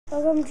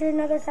welcome to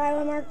another Kyle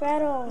and Mark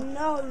battle.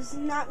 No, this is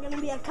not going to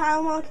be a Kyle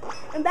and Mark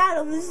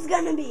battle. This is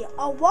going to be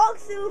a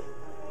walkthrough,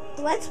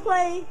 let's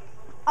play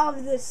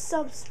of the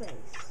subspace.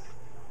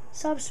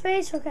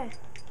 Subspace? Okay.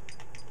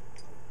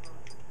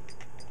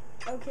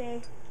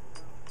 Okay.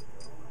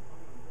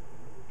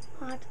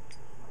 Hot.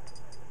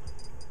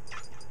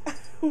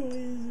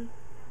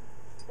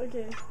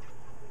 Okay.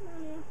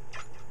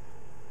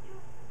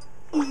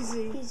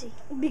 Easy. Easy.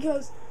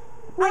 Because...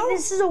 Wait,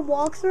 this is a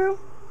walkthrough?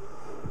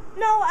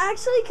 No,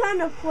 actually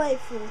kind of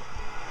playthrough.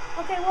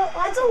 Okay, well,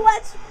 it's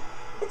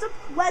a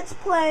let's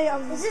play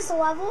of... Is this a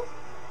level?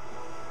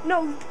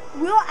 No,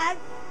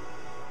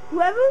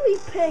 whoever we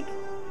pick,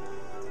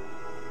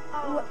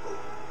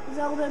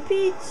 Zelda,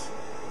 Peach,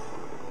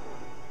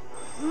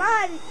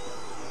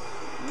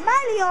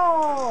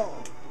 Mario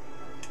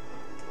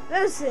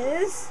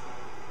versus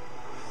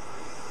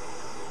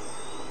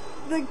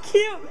the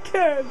cute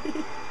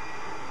Kirby.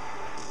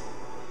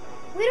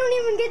 We don't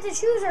even get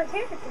to choose our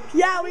characters.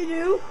 Yeah, we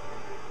do.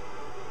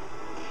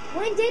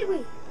 When did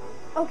we?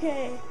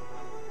 Okay.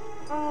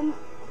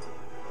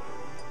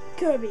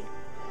 Kirby.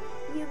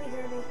 You be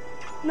Kirby.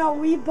 No,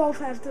 we both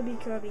have to be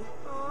Kirby.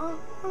 Aw,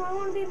 oh, I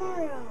want to be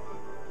Mario.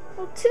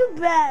 Well, too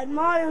bad.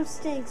 Mario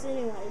stinks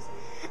anyways.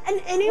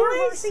 And anyways...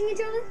 We're versing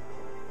each other?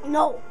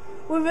 No,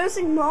 we're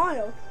versing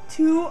Mario.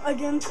 2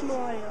 against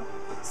Mario.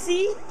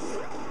 See?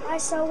 I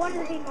so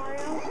wanted to be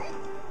Mario.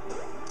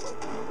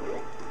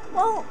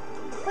 Oh.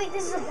 Wait,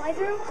 this is a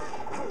playthrough?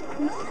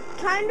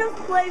 Kind of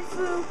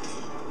playthrough.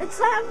 It's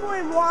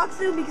halfway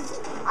walkthrough because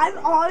I've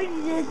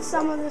already did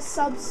some of the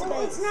subspace.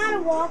 Well, it's not a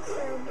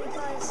walkthrough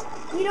because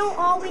you don't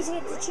always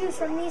get to choose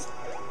from these.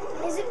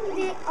 Is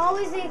it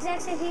always the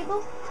exact same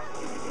people?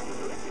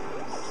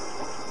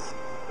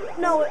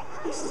 No,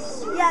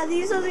 yeah,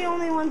 these are the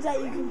only ones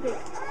that you can pick.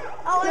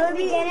 Oh, at the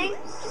beginning?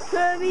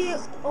 Kirby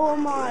or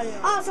Mario.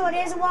 Oh, so it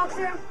is a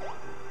walkthrough?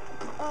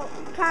 Oh,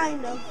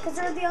 kind of. Because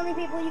they're the only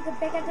people you can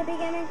pick at the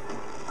beginning?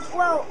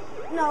 Well,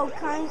 no,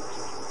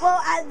 well,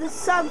 at the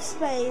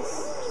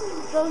subspace,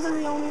 those are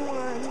the only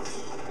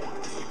ones.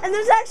 And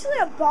there's actually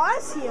a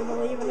boss here,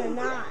 believe it or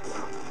not.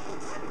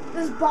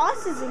 There's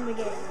bosses in the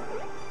game.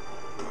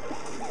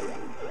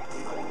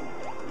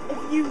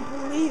 If you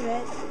believe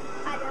it.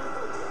 I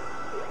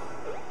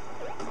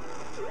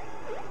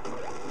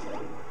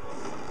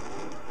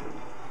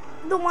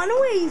don't. The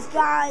Runaways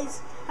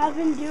guys have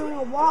been doing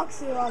a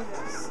walkthrough of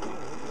this.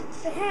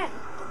 They have.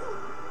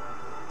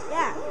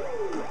 Yeah.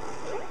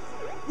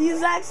 The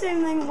exact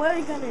same thing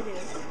we're gonna do.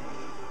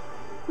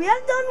 We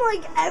have done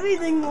like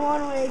everything the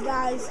Runaway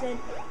guys did,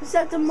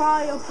 except the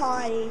Mario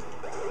Party.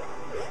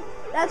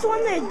 That's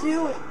when they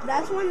do it.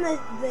 That's when they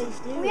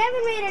do. We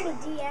haven't made any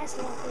DS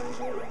walkthroughs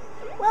either.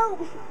 Well,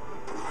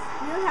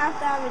 you have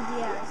to have a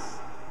DS.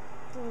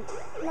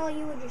 No,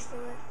 you would just do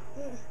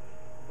it.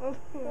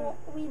 Well,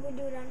 we would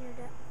do it on your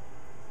DS.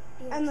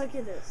 And look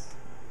at this.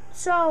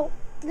 So,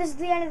 this is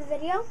the end of the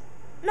video?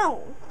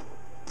 No.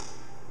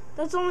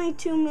 That's only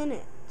 2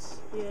 minutes,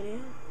 beauty.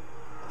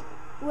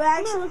 We're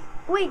actually... No.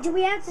 Wait, do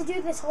we have to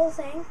do this whole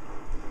thing?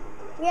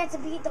 We have to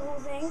beat the whole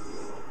thing?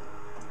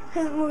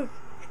 And look,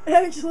 it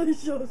actually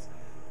shows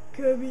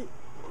Kirby.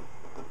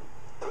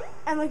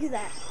 And look at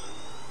that.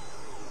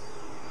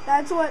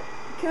 That's what...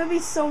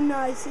 Kirby's so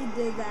nice he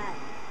did that.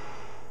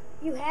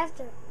 You have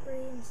to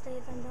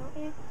reinstate them,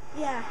 don't you?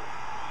 Yeah.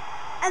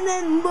 And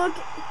then look...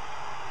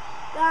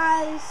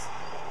 Guys,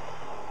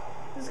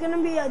 there's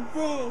gonna be a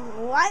thing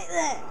right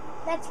there.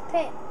 That's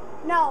Pit.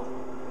 No,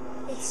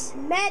 it's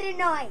Meta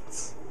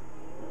Knight.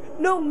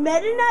 No,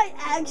 Meta Knight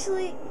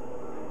actually...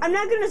 I'm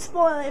not gonna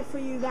spoil it for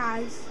you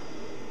guys.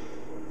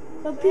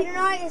 But Meta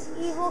Knight is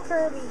evil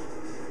Kirby.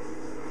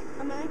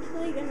 I'm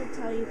actually gonna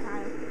tell you,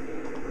 Kyle.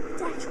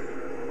 It's actually...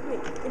 Wait,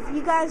 if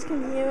you guys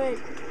can hear it,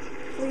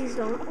 please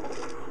don't.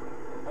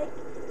 Like,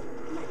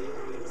 Meta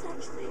Knight is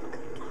actually a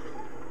good guy.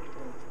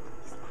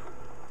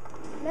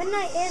 Meta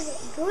Knight is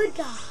a good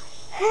guy.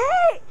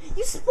 Hey!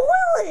 You spoil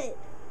it!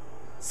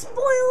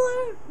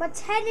 Spoiler! But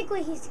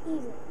technically he's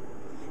evil.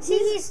 See,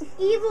 he's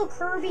evil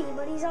Kirby,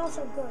 but he's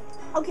also good.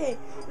 Okay,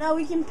 now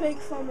we can pick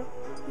from...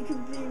 We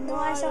can be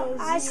Mario,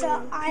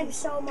 I'm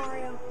so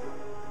Mario.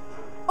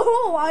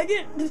 Oh, I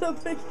get to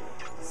pick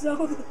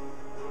Zelda.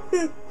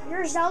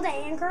 You're Zelda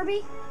and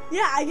Kirby?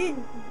 Yeah, I get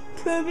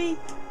Kirby,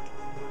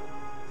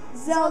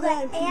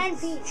 Zelda and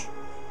Peach.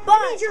 But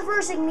that means you're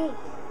versing me.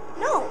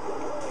 No,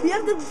 we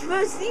have to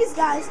verse these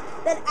guys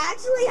that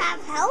actually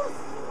have health.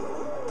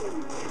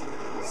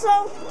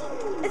 So,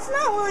 it's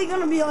not really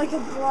going to be like a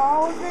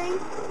brawl thing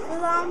for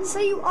them. So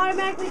you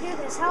automatically do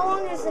this. How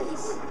long is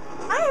this?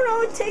 I don't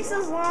know, it takes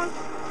as long.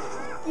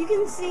 You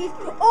can see,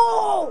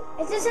 oh!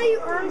 Is this how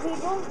you earn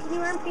people? Can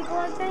you earn people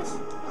like this?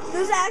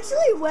 There's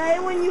actually a way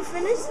when you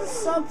finish the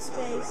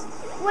subspace.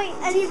 Wait,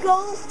 and you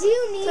go... Do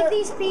you need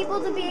these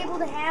people to be able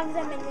to have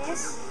them in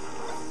this?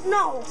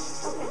 No.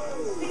 Okay.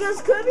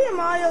 Because Kirby and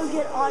Mario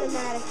get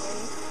automatically.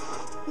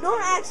 You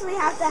don't actually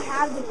have to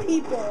have the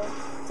people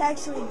to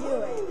actually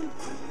do it.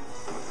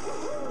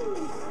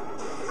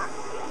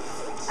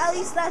 At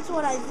least that's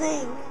what I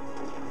think.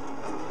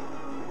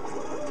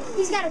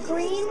 He's got a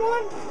green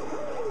one?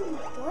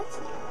 What?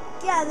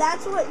 Yeah,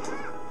 that's what...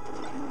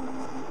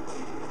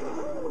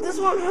 This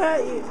won't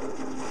hurt you.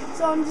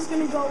 So I'm just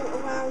gonna go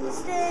around the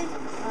stage.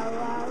 La,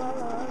 la, la,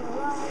 la, la,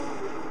 la.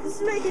 This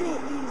is making it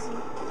easy.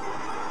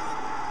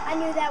 I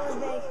knew that was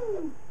big.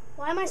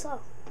 Why am I slow?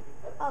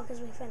 Oh, because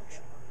we finished.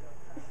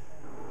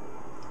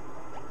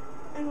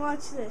 And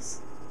watch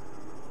this.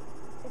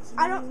 It's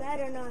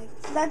Meta Knight.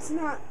 That's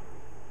not...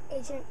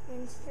 Ancient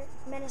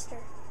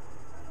Minister.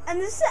 And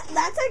that's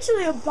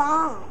actually a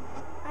bomb.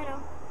 I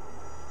know.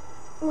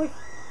 Like,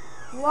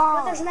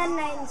 wow. But there's Meta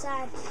Knight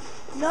inside.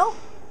 Nope.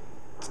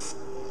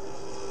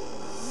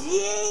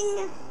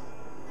 Zing!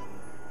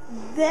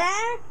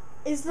 There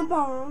is the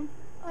bomb.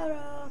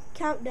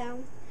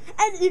 Countdown.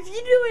 And if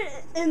you do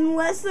it in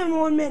less than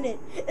 1 minute,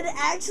 it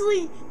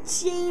actually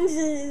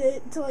changes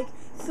it to like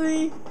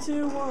 3,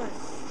 2, 1.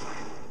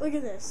 Look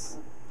at this.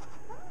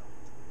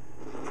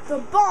 The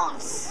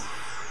boss.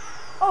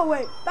 Oh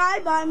wait,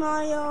 bye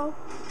Mario.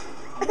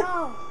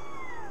 No.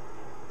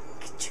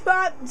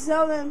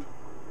 Tell them.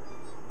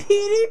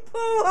 Petey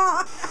Pooh.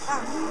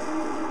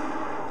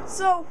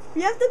 So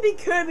we have to be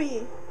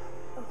Kirby.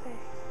 Okay.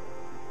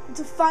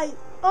 To fight.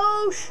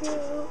 Oh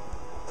shoot.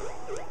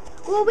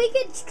 Well, we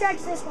could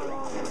stretch this one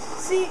longer.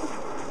 See,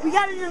 we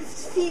gotta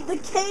defeat the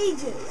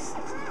cages,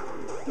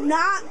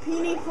 not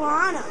Petey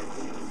Piranha.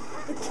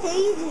 The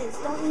cages,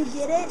 don't you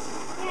get it?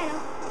 Yeah, I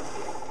know.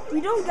 We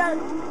don't gotta.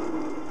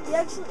 We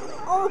actually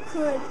all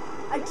could.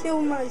 I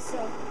killed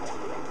myself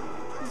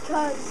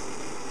because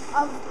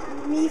of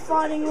me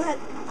fighting when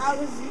I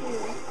was you.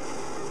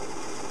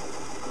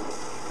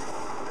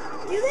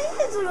 Do you think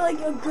it's like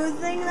a good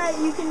thing that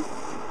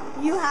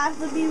you have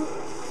to be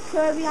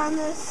Kirby on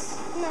this?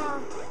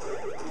 No.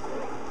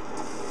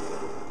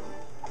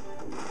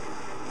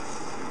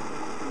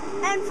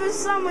 And for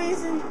some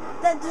reason,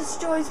 that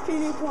destroys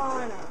Petey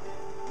Piranha.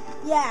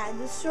 Yeah,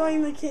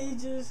 destroying the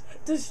cages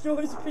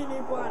destroys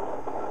Petey Piranha.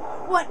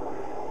 What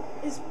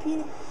is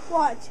Petey?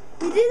 Watch.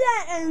 We did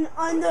that in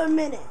under a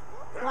minute,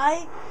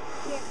 right?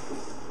 Yeah.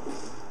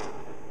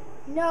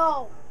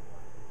 No.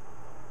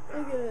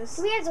 Look at this.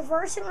 Do we have to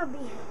verse him or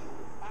beat him?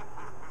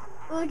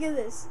 Look at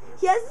this.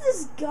 He has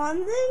this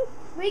gun thing.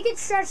 We could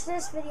stretch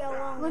this video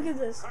longer. Look at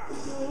this.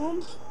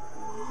 Boom.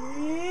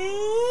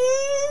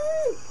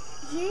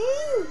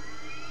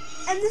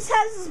 And this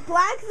has this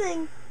black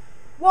thing.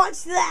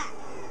 Watch that.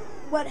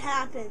 What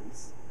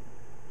happens?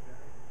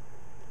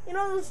 You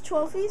know those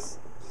trophies?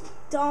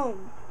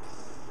 Dumb.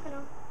 I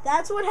know.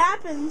 That's what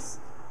happens.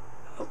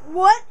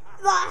 What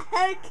the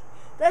heck?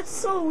 That's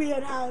so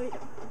weird how he...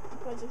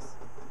 Watch this.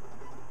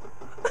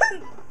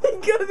 He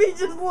could be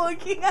just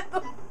looking at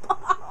the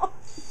ball.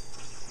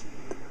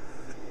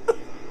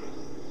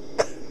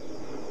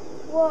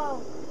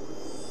 Whoa.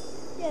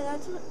 Yeah,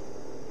 that's what...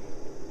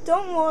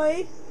 Don't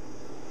worry.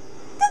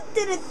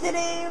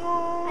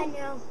 I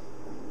know.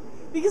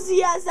 Because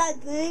he has that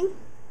thing.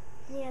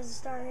 He has a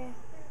star here.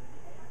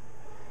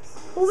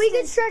 Well, we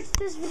could stretch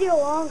this video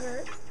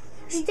longer.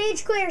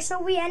 Stage clear,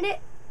 so we end it.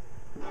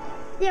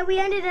 Yeah, we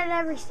end it at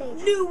every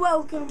stage.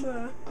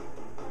 Newcomer.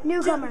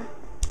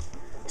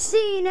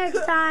 See you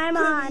next time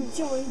on.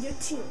 Join your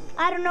team.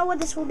 I don't know what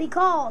this will be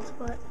called,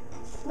 but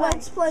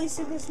Let's play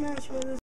Super Smash Bros.